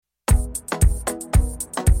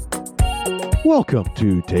Welcome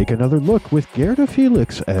to Take Another Look with Gerda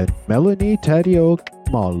Felix and Melanie Taddeo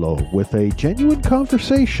Malo with a genuine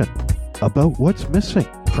conversation about what's missing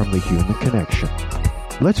from the human connection.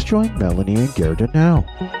 Let's join Melanie and Gerda now.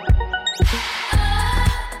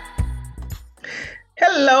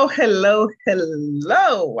 Hello, hello,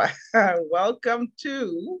 hello. Welcome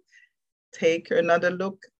to Take Another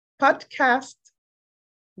Look podcast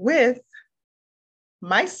with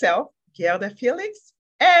myself, Gerda Felix,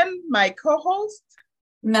 and my co-host,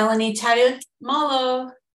 Melanie Taddeo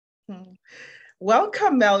Malo.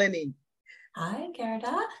 Welcome, Melanie. Hi,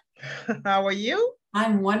 Gerda. How are you?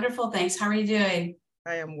 I'm wonderful, thanks. How are you doing?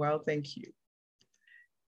 I am well, thank you.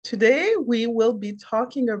 Today, we will be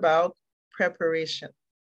talking about preparation.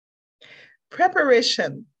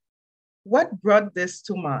 Preparation. What brought this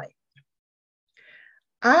to mind?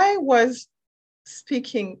 I was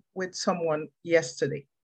speaking with someone yesterday,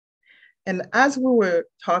 and as we were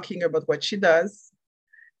talking about what she does,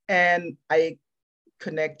 and I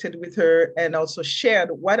connected with her and also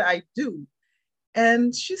shared what I do,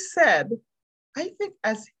 and she said, I think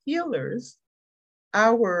as healers,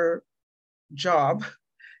 our job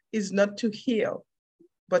is not to heal,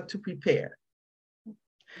 but to prepare.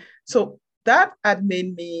 So that had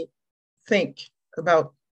made me think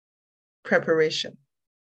about preparation.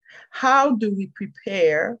 How do we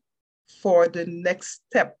prepare for the next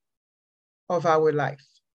step of our life?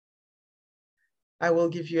 I will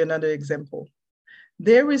give you another example.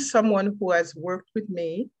 There is someone who has worked with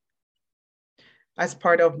me as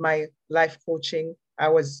part of my life coaching. I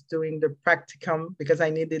was doing the practicum because I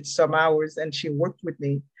needed some hours, and she worked with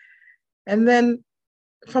me. And then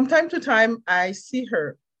from time to time, I see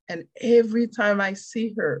her. And every time I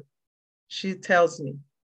see her, she tells me,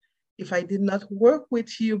 if I did not work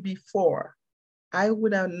with you before, I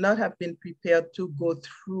would not have been prepared to go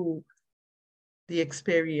through the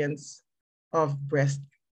experience of breast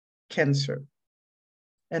cancer.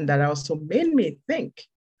 And that also made me think,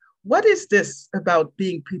 what is this about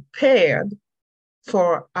being prepared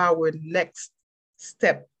for our next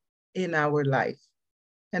step in our life?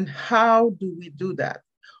 And how do we do that?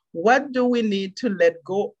 What do we need to let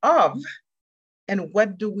go of? And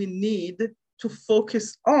what do we need to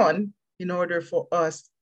focus on in order for us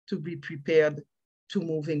to be prepared to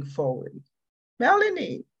moving forward?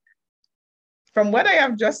 Melanie, from what I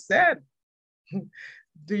have just said,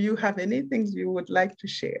 do you have anything you would like to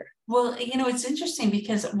share? Well, it's interesting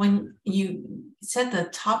because when you said the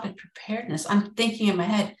topic preparedness, I'm thinking in my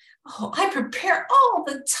head, oh, I prepare all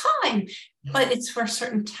the time, but it's for a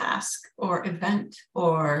certain task or event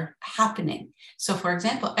or happening. So for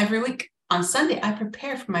example, every week on Sunday, I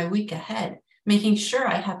prepare for my week ahead, making sure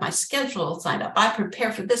I have my schedule signed up. I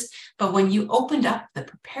prepare for this. But when you opened up the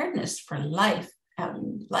preparedness for life,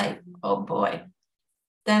 oh boy,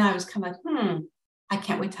 then I was kind of I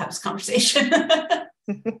can't wait to have this conversation.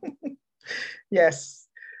 Yes,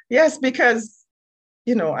 because,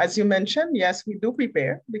 as you mentioned, yes, we do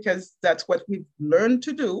prepare because that's what we've learned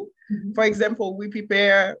to do. Mm-hmm. For example, we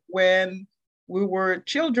prepare when we were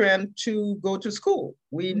children to go to school.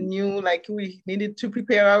 We knew we needed to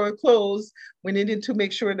prepare our clothes. We needed to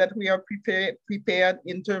make sure that we are prepared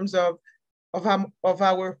in terms of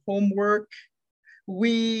our homework.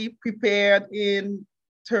 We prepared in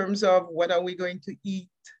terms of what are we going to eat.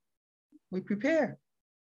 We prepare.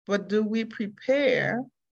 But do we prepare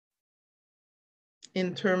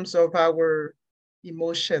in terms of our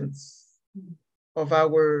emotions, of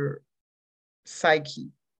our psyche,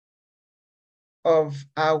 of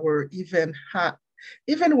our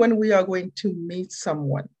even when we are going to meet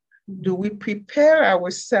someone, do we prepare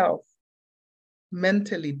ourselves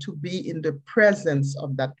mentally to be in the presence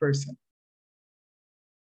of that person?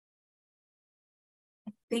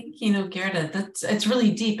 I think, Gerda, it's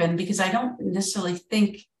really deep. And because I don't necessarily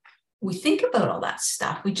think we think about all that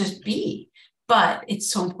stuff, we just be. But it's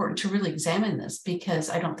so important to really examine this because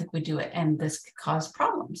I don't think we do it. And this could cause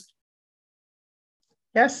problems.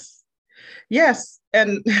 Yes.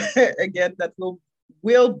 And again, that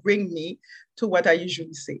will bring me to what I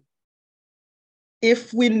usually say.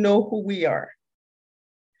 If we know who we are,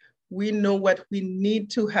 we know what we need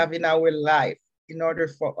to have in our life in order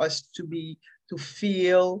for us to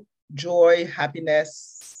feel joy,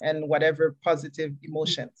 happiness, and whatever positive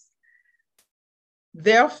emotions.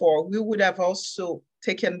 Therefore, we would have also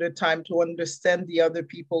taken the time to understand the other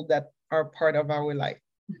people that are part of our life,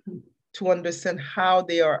 to understand how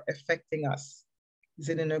they are affecting us. Is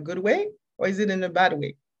it in a good way or is it in a bad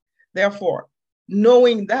way? Therefore,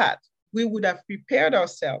 knowing that, we would have prepared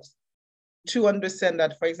ourselves to understand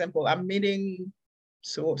that, for example, I'm meeting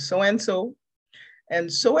so-and-so,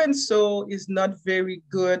 and so is not very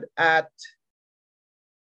good at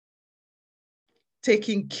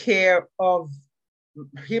taking care of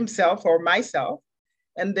himself or myself.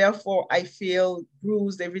 And therefore, I feel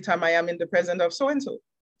bruised every time I am in the presence of so-and-so.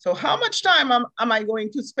 So how much time am I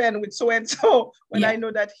going to spend with so-and-so when I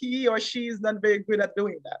know that he or she is not very good at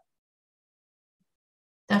doing that?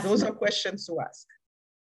 Definitely. Those are questions to ask.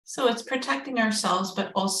 So it's protecting ourselves,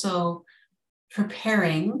 but also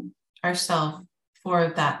preparing ourselves for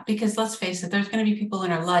that. Because let's face it, there's going to be people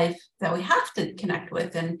in our life that we have to connect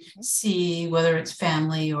with and see, whether it's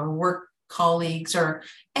family or work colleagues or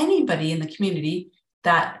anybody in the community,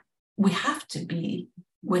 that we have to be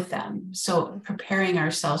with them. So preparing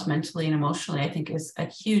ourselves mentally and emotionally, I think, is a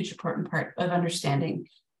huge important part of understanding.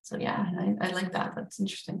 So yeah, I like that. That's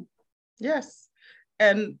interesting. Yes.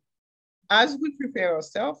 And as we prepare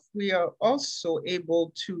ourselves, we are also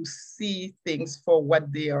able to see things for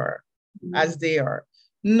what they are, as they are.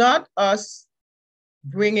 Not us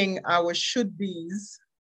bringing our should be's.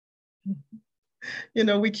 You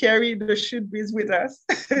know, we carry the should be's with us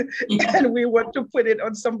and we want to put it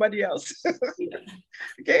on somebody else.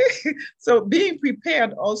 Okay. So being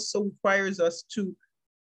prepared also requires us to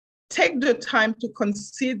take the time to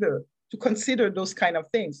consider those kind of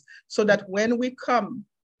things, so that when we come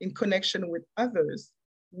in connection with others,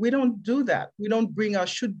 we don't do that. We don't bring our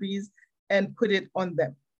should be's and put it on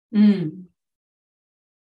them.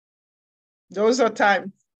 Those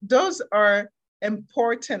are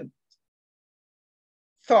important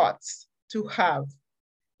thoughts to have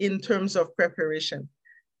in terms of preparation.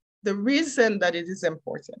 The reason that it is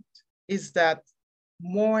important is that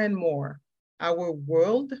more and more our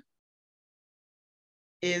world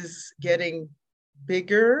is getting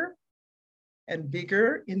bigger and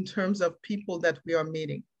bigger in terms of people that we are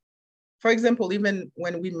meeting. For example, even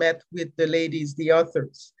when we met with the ladies, the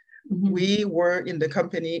authors, we were in the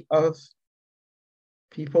company of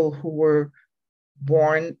people who were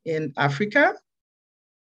born in Africa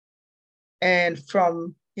and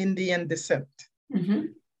from Indian descent.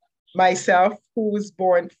 Myself, who was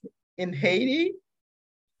born in Haiti,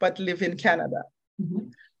 but live in Canada.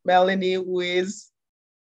 Melanie, who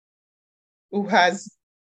has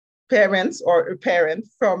parents or a parent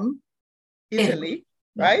from Italy,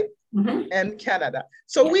 right? And Canada.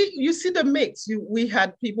 So you see the mix. We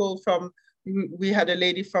had people we had a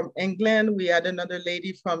lady from England, we had another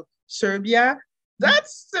lady from Serbia.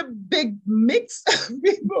 That's a big mix of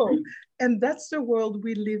people. And that's the world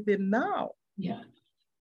we live in now. Yeah.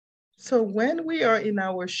 So when we are in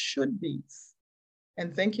our should be's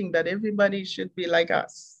and thinking that everybody should be like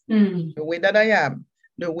us, the way that I am,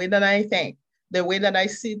 the way that I think, the way that I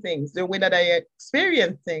see things, the way that I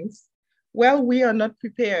experience things, well, we are not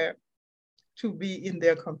prepared to be in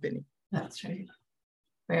their company. That's right.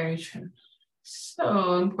 Very true.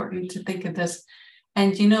 So important to think of this.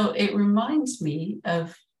 And, you know, it reminds me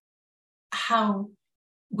of how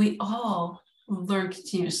we all learn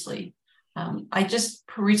continuously. I just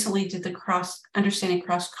recently did the Understanding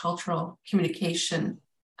Cross-Cultural Communication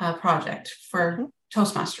project for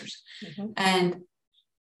Toastmasters. And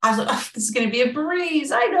I was like, oh, this is going to be a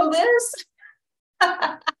breeze. I know this.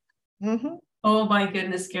 Oh my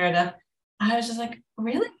goodness, Gerda. I was just like,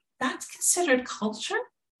 really? That's considered culture?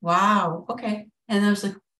 Wow. Okay. And I was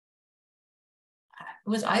like, it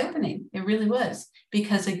was eye-opening. It really was.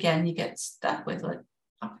 Because again, you get stuck with like,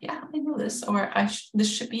 oh yeah, I know this, or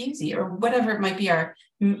this should be easy, or whatever it might be, our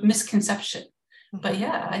misconception. But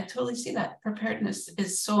yeah, I totally see that. Preparedness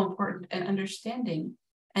is so important, and understanding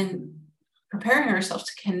and preparing ourselves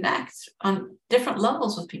to connect on different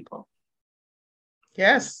levels with people.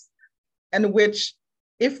 Yes. And which,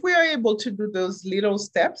 if we are able to do those little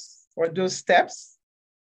steps or those steps,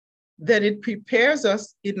 then it prepares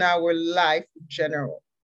us in our life in general.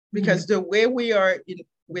 Because the way we are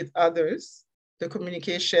with others, the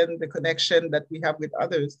communication, the connection that we have with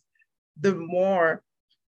others, the more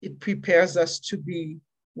it prepares us to be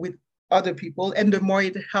with other people, and the more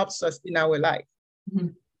it helps us in our life.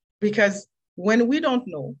 Because when we don't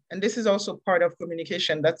know, and this is also part of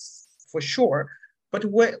communication, that's for sure, but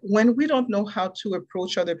when we don't know how to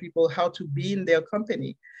approach other people, how to be in their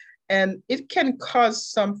company, and it can cause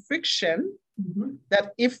some friction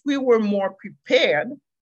that if we were more prepared,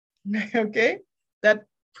 okay, that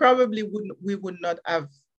probably we would not have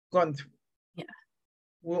gone through. Yeah.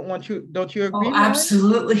 Don't you agree? Oh,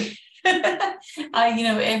 absolutely.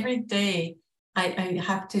 Every day I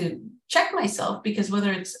have to check myself, because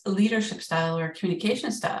whether it's a leadership style or a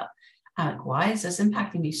communication style, I'm like, why is this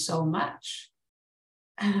impacting me so much?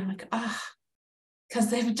 And I'm like, because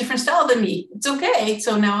they have a different style than me. It's okay.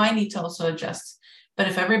 So now I need to also adjust. But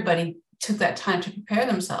if everybody took that time to prepare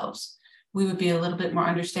themselves, we would be a little bit more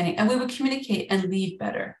understanding, and we would communicate and lead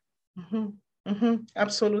better.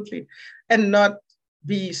 Absolutely. And not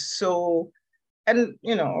be so, and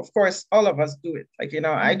of course, all of us do it. Like,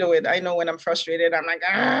 I do it. I know when I'm frustrated, I'm like,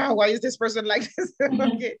 why is this person like this?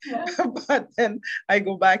 Okay. Yeah. But then I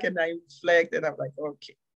go back and I reflect and I'm like,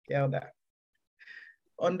 okay, Gelda,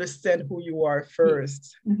 understand who you are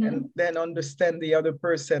first, and then understand the other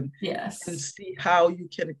person. Yes. And see how you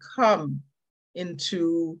can come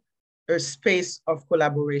into a space of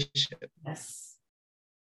collaboration. Yes.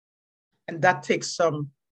 And that takes some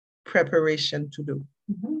preparation to do.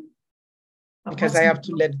 Because I have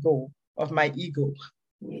to let go of my ego.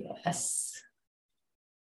 Yes.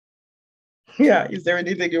 Yeah. Is there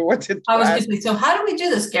anything you wanted to I was ask? going to say, so how do we do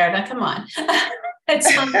this, Gerda? Come on. It's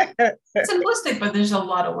simplistic, but there's a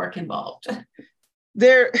lot of work involved.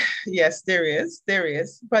 Yes, there is.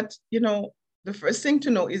 But, the first thing to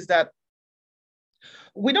know is that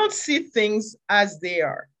we don't see things as they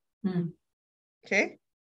are. Okay?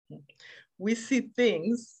 We see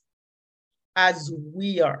things as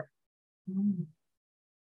we are.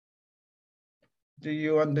 Do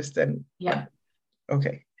you understand? Yeah.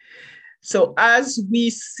 Okay. So as we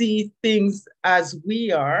see things as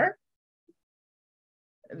we are,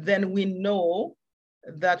 then we know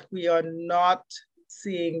that we are not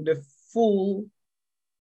seeing the full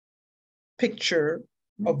picture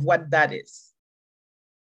of what that is.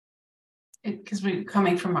 Because we're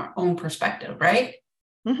coming from our own perspective, right?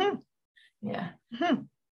 Yeah.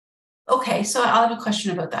 Okay, so I'll have a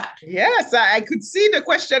question about that. Yes, I could see the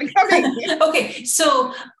question coming. Okay,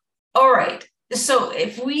 so, all right. So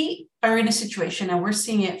if we are in a situation and we're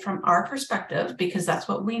seeing it from our perspective, because that's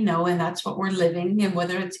what we know and that's what we're living, and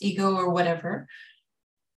whether it's ego or whatever,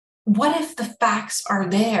 what if the facts are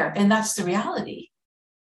there and that's the reality?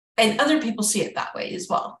 And other people see it that way as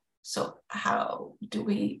well. So how do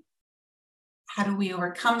we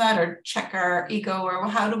overcome that, or check our ego, or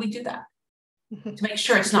how do we do that to make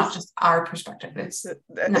sure it's not just our perspective? It's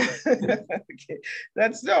okay.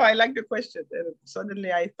 I like the question. And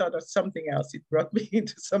suddenly I thought of something else. It brought me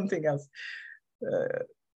into something else.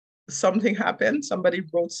 Something happened. Somebody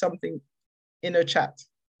wrote something in a chat.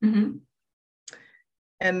 And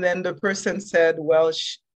then the person said, well,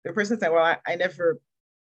 I never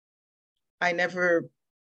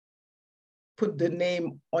put the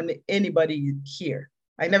name on anybody here.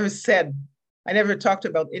 I never talked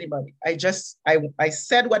about anybody. I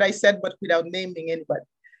said what I said, but without naming anybody.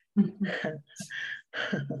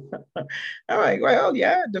 I'm like, well,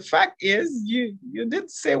 yeah, the fact is you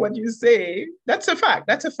did say what you say. That's a fact.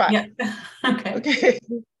 Yeah. Okay.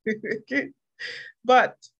 Okay.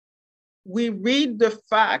 But we read the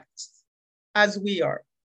facts as we are.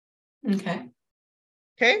 Okay.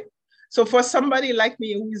 Okay. So for somebody like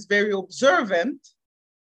me who is very observant,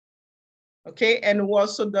 okay, and who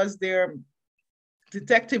also does their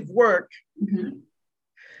detective work,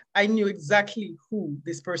 I knew exactly who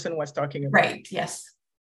this person was talking about. Right, yes.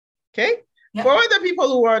 Okay? Yeah. For other people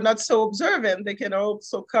who are not so observant, they can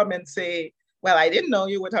also come and say, well, I didn't know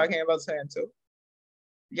you were talking about so-and-so.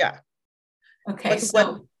 Yeah. Okay, but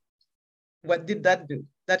so what did that do?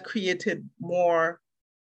 That created more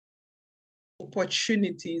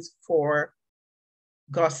opportunities for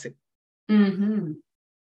gossip.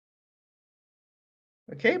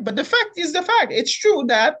 Okay, but the fact is the fact. It's true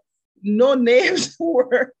that no names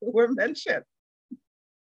were mentioned.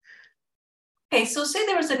 Okay, so say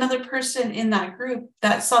there was another person in that group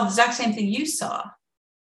that saw the exact same thing you saw.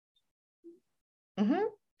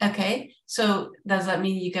 Okay, so does that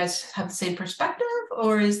mean you guys have the same perspective,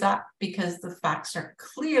 or is that because the facts are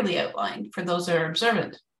clearly outlined for those that are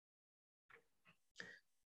observant?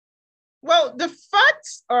 Well, the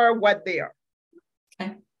facts are what they are.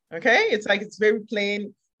 Okay, it's like, it's very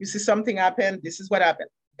plain. You see something happen, this is what happened.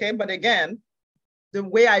 Okay, but again, the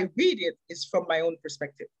way I read it is from my own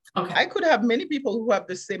perspective. Okay. I could have many people who have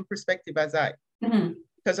the same perspective as I,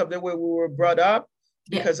 because of the way we were brought up,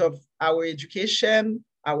 because of our education,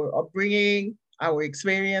 our upbringing, our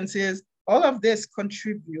experiences. All of this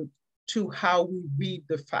contribute to how we read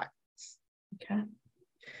the facts. Okay.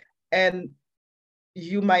 And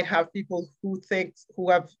you might have people who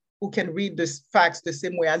can read the facts the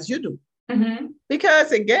same way as you do.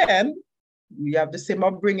 Because again, we have the same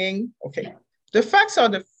upbringing. Okay. Yeah. The facts are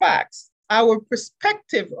the facts. Our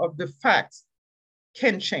perspective of the facts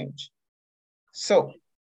can change. So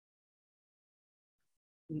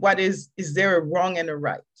is there a wrong and a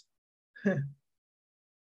right?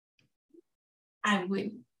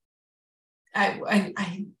 I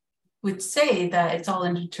would say that it's all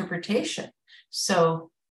an interpretation.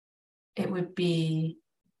 So it would be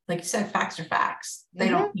like you said, facts are facts. They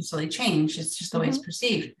don't easily change. It's just the way it's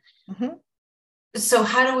perceived. So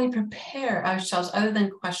how do we prepare ourselves other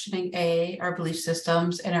than questioning our belief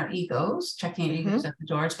systems and our egos, checking our egos at the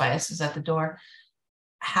door, its biases at the door?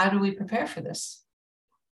 How do we prepare for this?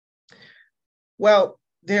 Well,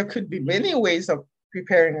 there could be many ways of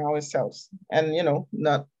preparing ourselves, and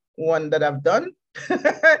not one that I've done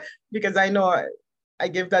because I know I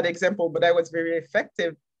gave that example, but I was very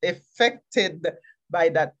affected by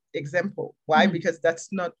that example. Why? Because that's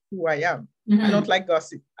not who I am. I don't like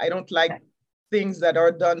gossip. I don't like things that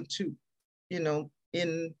are done to,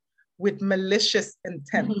 with malicious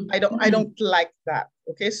intent. I don't like that.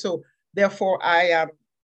 Okay. So therefore I am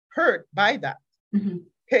hurt by that.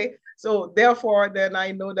 Okay. So therefore, then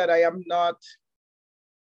I know that I am not,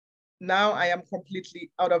 now I am completely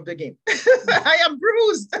out of the game. I am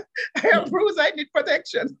bruised. I need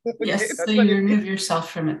protection. Okay? Yes. So you remove yourself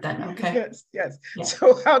from it then. Okay. Yes. Yes. Yeah.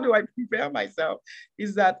 So how do I prepare myself?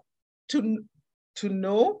 Is that to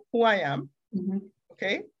know who I am.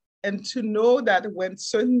 Okay. And to know that when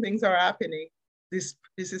certain things are happening, this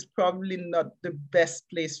is probably not the best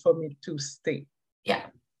place for me to stay. Yeah.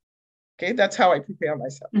 Okay. That's how I prepare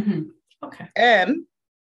myself. Okay. And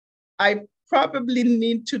I probably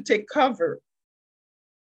need to take cover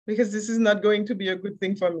because this is not going to be a good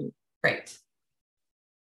thing for me. Right.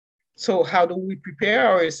 So how do we prepare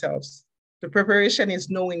ourselves? The preparation is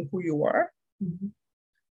knowing who you are,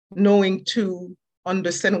 knowing to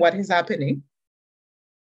understand what is happening,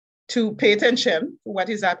 to pay attention to what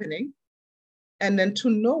is happening, and then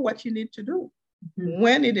to know what you need to do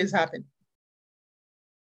when it is happening.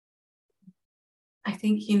 I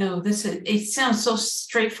think, it sounds so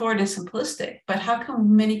straightforward and simplistic, but how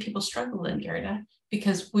come many people struggle in Gerda?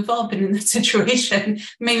 Because we've all been in that situation,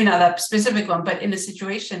 maybe not that specific one, but in a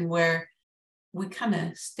situation where we kind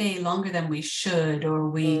of stay longer than we should, or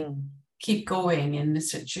we keep going in a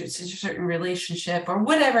certain relationship or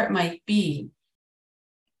whatever it might be.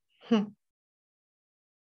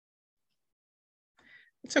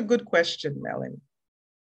 It's a good question, Melanie.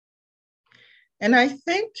 And I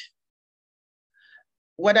think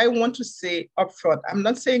what I want to say upfront, I'm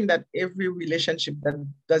not saying that every relationship that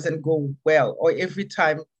doesn't go well, or every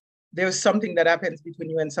time there's something that happens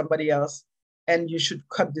between you and somebody else, and you should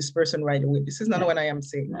cut this person right away. This is not what I am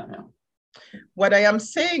saying. No. What I am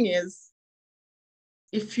saying is,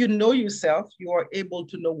 if you know yourself, you are able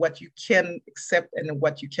to know what you can accept and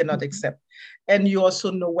what you cannot accept. And you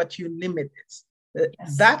also know what your limit is.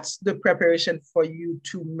 Yes. That's the preparation for you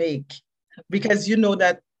to make, because you know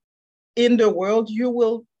that in the world, you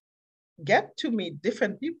will get to meet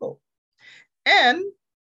different people. And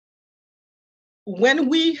when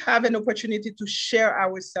we have an opportunity to share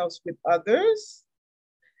ourselves with others,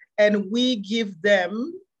 and we give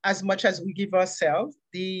them, as much as we give ourselves,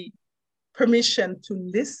 the permission to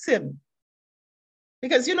listen.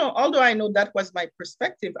 Because, although I know that was my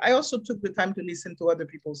perspective, I also took the time to listen to other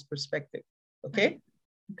people's perspective. Okay.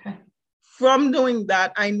 From doing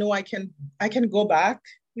that, I know I can go back,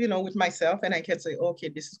 with myself, and I can say, okay,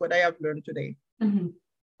 this is what I have learned today.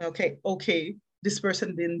 Okay, this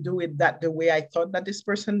person didn't do it the way I thought that this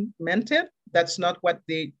person meant it. That's not what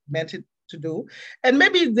they meant it to do. And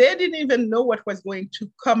maybe they didn't even know what was going to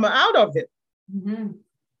come out of it.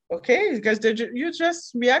 Okay, because you're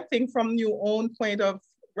just reacting from your own point of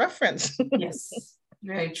reference. Yes,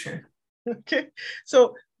 very true. Okay,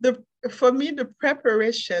 so for me, the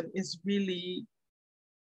preparation is really,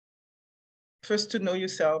 first, to know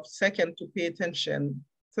yourself. Second, to pay attention.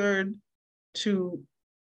 Third, to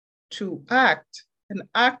act, and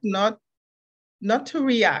act not to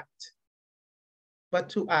react, but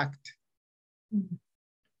to act.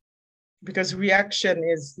 Because reaction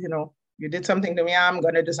is, you did something to me, I'm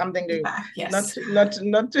going to do something to you. Yes.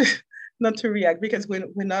 Not to react, because we're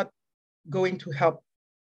not going to help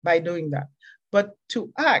by doing that. But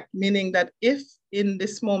to act, meaning that if in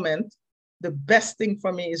this moment, the best thing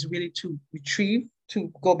for me is really to retrieve,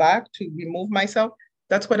 to go back, to remove myself,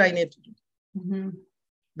 that's what I need to do.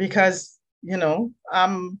 Because,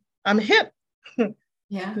 I'm hit.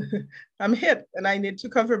 Yeah. I'm hit, and I need to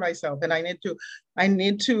cover myself, and I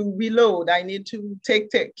need to reload. I need to take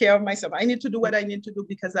care of myself. I need to do what I need to do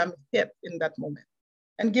because I'm hit in that moment,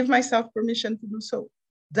 and give myself permission to do so.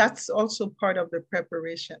 That's also part of the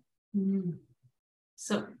preparation.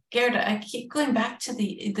 So Gerda, I keep going back to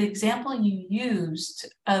the example you used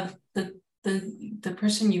of the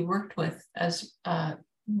person you worked with, as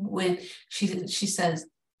when she says,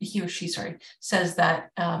 he or she, sorry, says that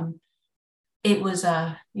it was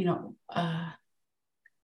you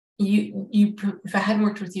if I hadn't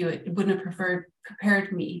worked with you, it wouldn't have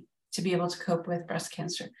prepared me to be able to cope with breast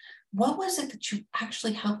cancer. What was it that you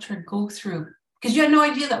actually helped her go through? Because you had no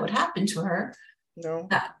idea that would happen to her. No.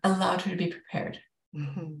 That allowed her to be prepared.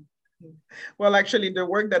 Mm-hmm. Well, actually, the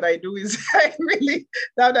work that I do is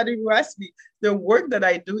now that you ask me, the work that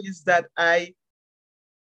I do is that I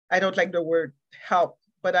don't like the word help,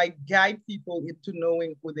 but I guide people into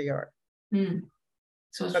knowing who they are. Mm.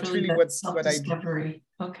 So it's that's really that what I do. Self-discovery.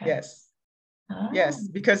 Okay. Yes. Oh. Yes,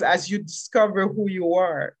 because as you discover who you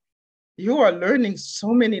are learning so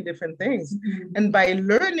many different things. Mm-hmm. And by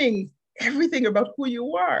learning everything about who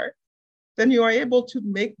you are, then you are able to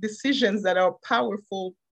make decisions that are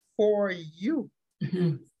powerful for you.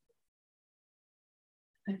 Mm-hmm.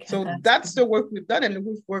 Okay, so that's the work we've done. And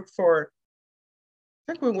we've worked for,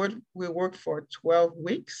 I think we worked for 12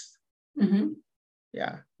 weeks. Mm-hmm.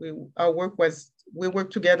 Yeah, we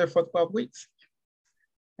worked together for 12 weeks.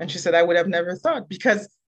 And she said, I would have never thought, because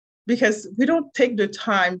we don't take the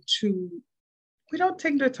time to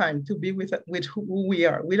be with who we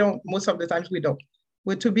are. We don't, most of the times we don't.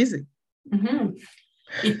 We're too busy. Mm-hmm.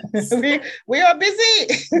 Yes. we are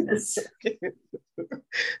busy. Yes.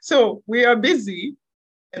 So we are busy,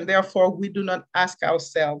 and therefore we do not ask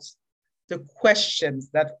ourselves the questions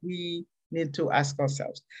that we need to ask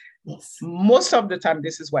ourselves. Yes. Most of the time,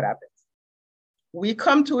 this is what happens. We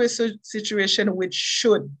come to a situation which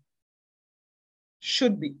should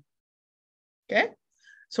be. Okay?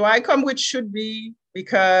 So I come with should be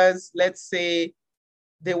because, let's say,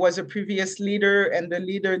 there was a previous leader and the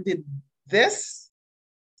leader did this,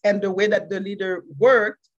 and the way that the leader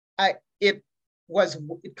worked, it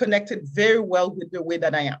connected very well with the way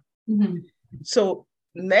that I am. Mm-hmm. So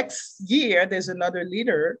next year, there's another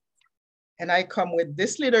leader, and I come with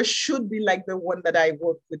this leader should be like the one that I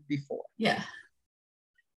worked with before. Yeah.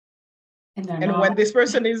 And when this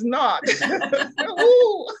person is not, as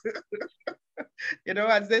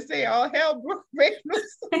they say, all hell break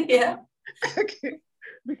loose. Yeah. Okay.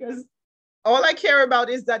 Because all I care about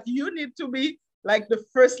is that you need to be like the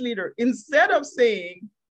first leader, instead of saying,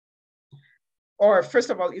 or first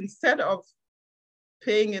of all, instead of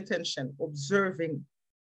paying attention, observing,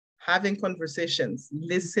 having conversations,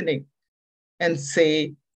 listening, and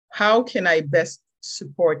say, how can I best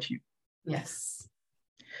support you? Yes.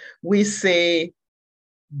 We say,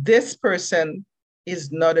 this person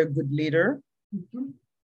is not a good leader, mm-hmm.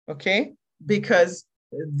 Okay? Because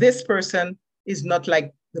this person is not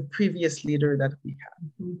like the previous leader that we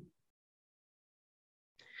had. Mm-hmm.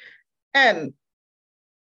 And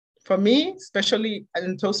for me, especially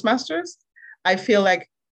in Toastmasters, I feel like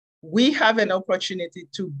we have an opportunity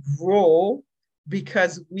to grow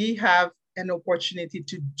because we have an opportunity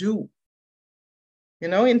to do.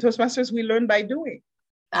 In Toastmasters, we learn by doing.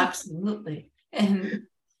 Absolutely. And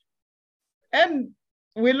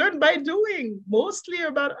we learn by doing, mostly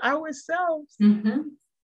about ourselves. Mm-hmm.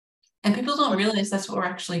 And people don't realize that's what we're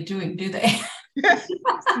actually doing, do they?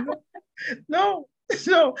 No.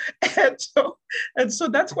 And so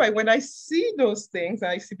that's why when I see those things,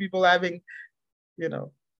 I see people having,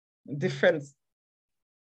 different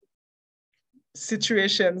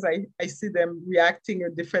situations, I see them reacting a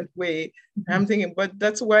different way. Mm-hmm. I'm thinking, but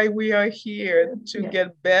that's why we are here, to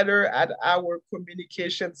get better at our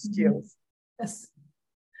communication skills. Yes.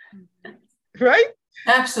 Right?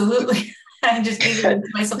 Absolutely. I just gave it to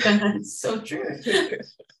myself, and that's so true.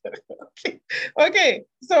 Okay.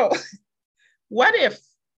 So what if,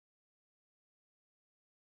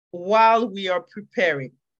 while we are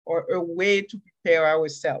preparing, or a way to prepare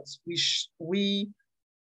ourselves, we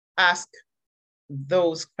ask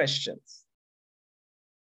those questions?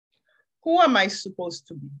 Who am I supposed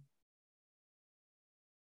to be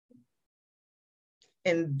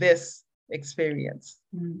in this experience?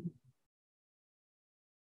 Mm-hmm.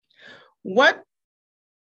 What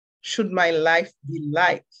should my life be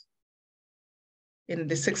like in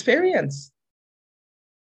this experience?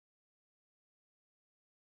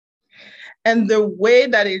 And the way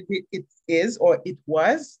that it is, or it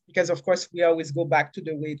was, because of course we always go back to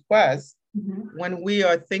the way it was, mm-hmm. when we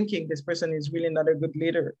are thinking this person is really not a good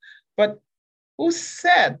leader. But who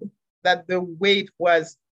said that the way it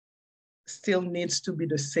was still needs to be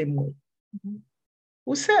the same way? Mm-hmm.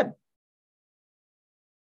 Who said?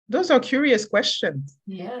 Those are curious questions.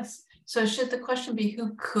 Yes. So should the question be,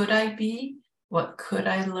 who could I be? What could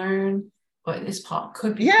I learn? What is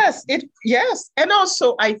could be? Yes, yes. And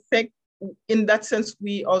also I think in that sense,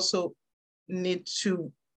 we also need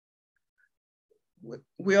to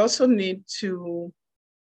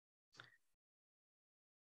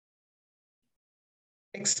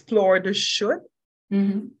explore the should.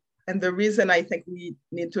 Mm-hmm. And the reason I think we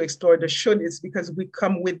need to explore the should is because we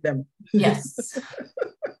come with them. Yes.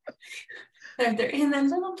 They're in that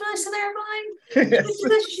little place of their mind. Yes.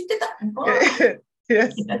 She did that.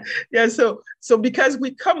 Yes. Yeah. Yeah. So because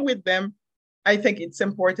we come with them, I think it's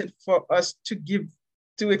important for us to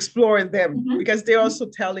explore them, because they're also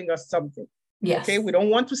telling us something. Yes. Okay. We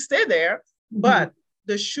don't want to stay there, but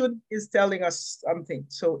the should is telling us something.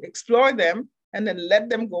 So explore them and then let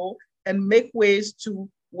them go and make ways to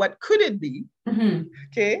what could it be.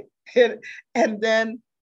 Okay. And then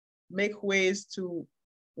make ways to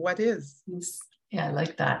what is. Yeah, I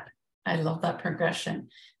like that. I love that progression,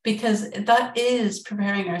 because that is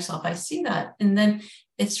preparing ourselves. I see that. And then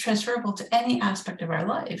it's transferable to any aspect of our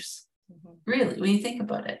lives, really, when you think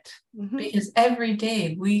about it. Because every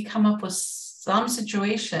day we come up with some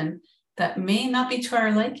situation that may not be to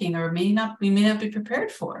our liking, or we may not be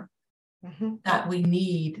prepared for, that we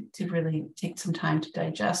need to really take some time to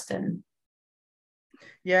digest. And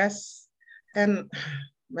yes. And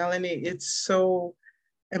Melanie, it's so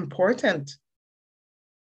important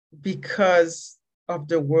because of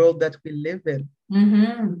the world that we live in.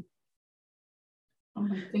 Oh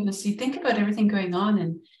my goodness. You think about everything going on,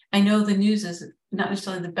 and I know the news is not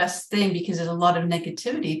necessarily the best thing because there's a lot of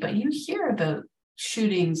negativity, but you hear about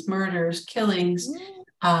shootings, murders, killings,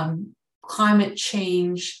 climate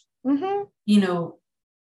change,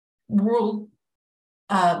 world's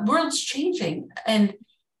changing. And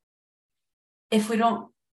if we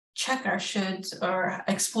don't check our shoulds, or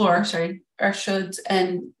explore, our shoulds,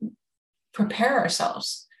 and prepare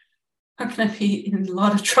ourselves, we're going to be in a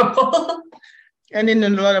lot of trouble. And in a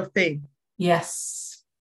lot of pain. Yes.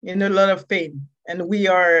 In a lot of pain. And we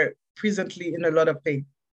are presently in a lot of pain.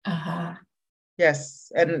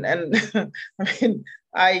 Yes. And I mean,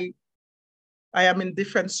 I am in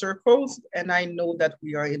different circles, and I know that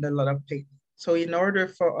we are in a lot of pain. So in order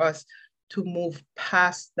for us to move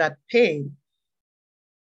past that pain,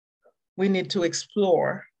 we need to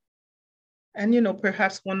explore. And,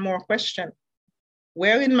 perhaps one more question.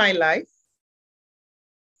 Where in my life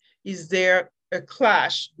is there a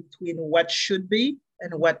clash between what should be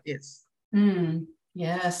and what is?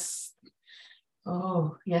 Yes.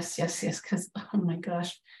 Oh, yes. Because, oh my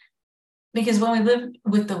gosh. Because when we live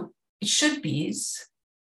with the should be's,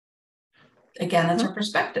 again, that's our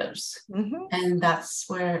perspectives. And that's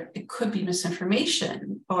where it could be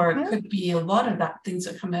misinformation, or it could be a lot of that things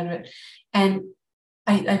that come out of it. And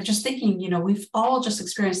I'm just thinking, we've all just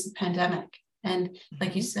experienced the pandemic. And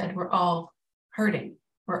like you said, we're all hurting.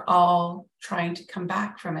 We're all trying to come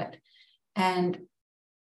back from it. And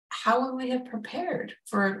how would we have prepared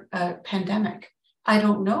for a pandemic? I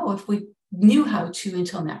don't know if we knew how to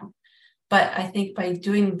until now. But I think by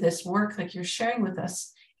doing this work, like you're sharing with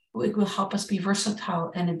us, it will help us be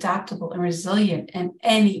versatile and adaptable and resilient in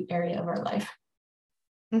any area of our life.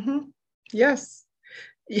 Yes.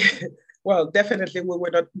 Yeah. Well, definitely we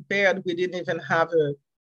were not prepared. We didn't even have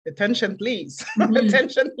attention, please.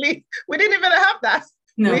 Attention, please. We didn't even have that.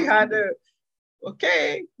 No. We had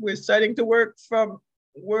we're starting to work from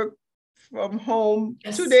home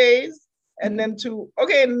 2 days, and then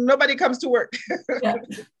nobody comes to work. Yeah.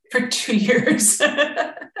 For 2 years.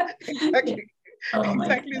 Exactly. Oh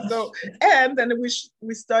exactly. Gosh. So, and then we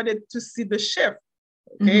started to see the shift.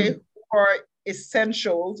 Okay, who are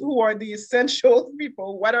essentials? Who are the essential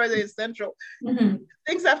people? What are the essential?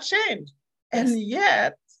 Things have changed, and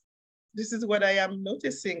yet this is what I am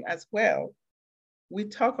noticing as well. We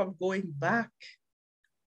talk of going back.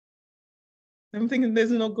 I'm thinking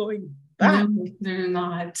there's no going back. No, there's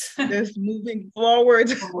not. There's moving forward.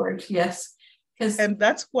 Forward, yes. And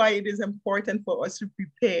that's why it is important for us to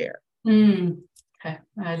prepare. Okay,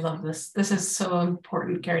 I love this. This is so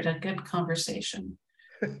important, Garrett. A good conversation.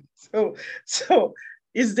 So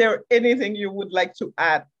is there anything you would like to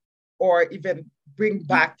add or even bring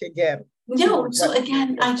back again? No. So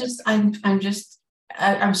again, I'm so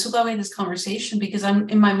glad we had this conversation, because I'm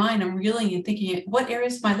in my mind, I'm reeling and thinking, what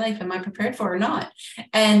areas of my life am I prepared for or not?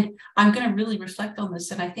 And I'm going to really reflect on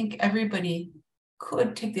this. And I think everybody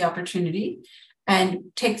could take the opportunity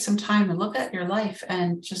and take some time and look at your life,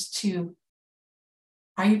 and just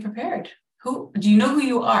are you prepared? Do you know who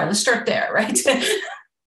you are? Let's start there, right?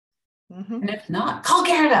 And if not, call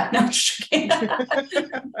Gerda. No, I'm just kidding.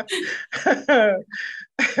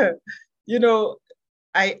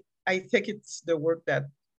 I think it's the work that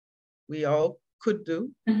we all could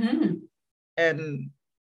do. And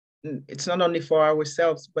it's not only for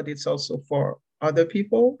ourselves, but it's also for other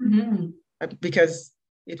people, because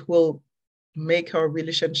it will make our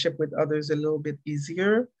relationship with others a little bit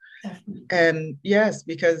easier. Definitely. And yes,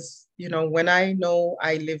 because, when I know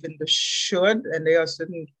I live in the should, and there are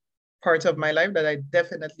certain parts of my life that I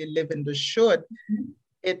definitely live in the should,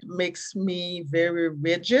 it makes me very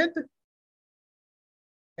rigid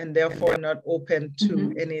and therefore not open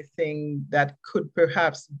to anything that could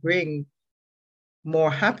perhaps bring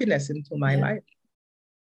more happiness into my life.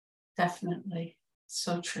 Definitely.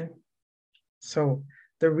 So true. So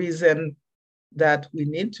the reason that we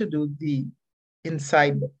need to do the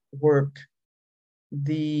inside work,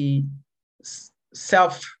 the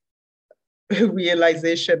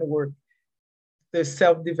self-realization work, the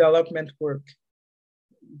self-development work,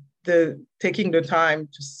 the taking the time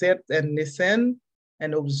to sit and listen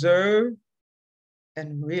and observe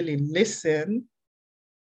and really listen,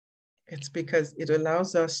 it's because it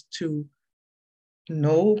allows us to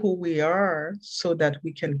know who we are so that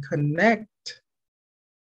we can connect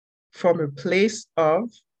from a place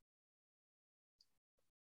of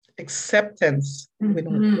acceptance with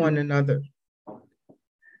one another.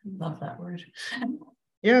 Love that word.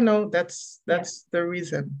 Yeah, no, that's the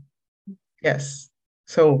reason. Yes.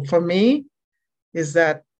 So for me, is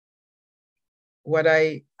that what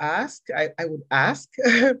I would ask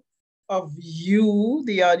of you,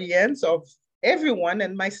 the audience, of everyone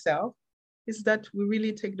and myself, is that we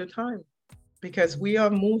really take the time, because we are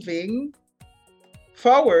moving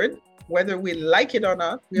forward, whether we like it or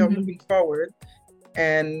not, we are moving forward.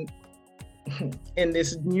 And in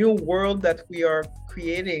this new world that we are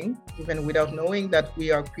creating, even without knowing that we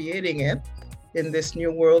are creating it, in this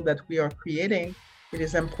new world that we are creating, it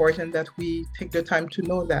is important that we take the time to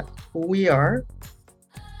know that who we are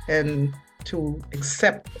and to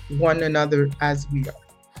accept one another as we are.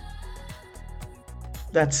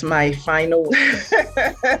 That's my final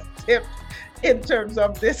tip in terms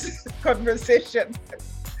of this conversation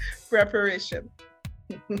preparation.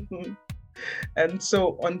 And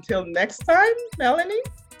so until next time, Melanie.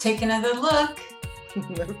 Take another look.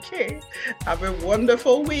 Okay. Have a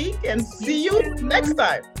wonderful week and see you next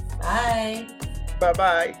time. Bye.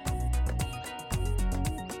 Bye-bye.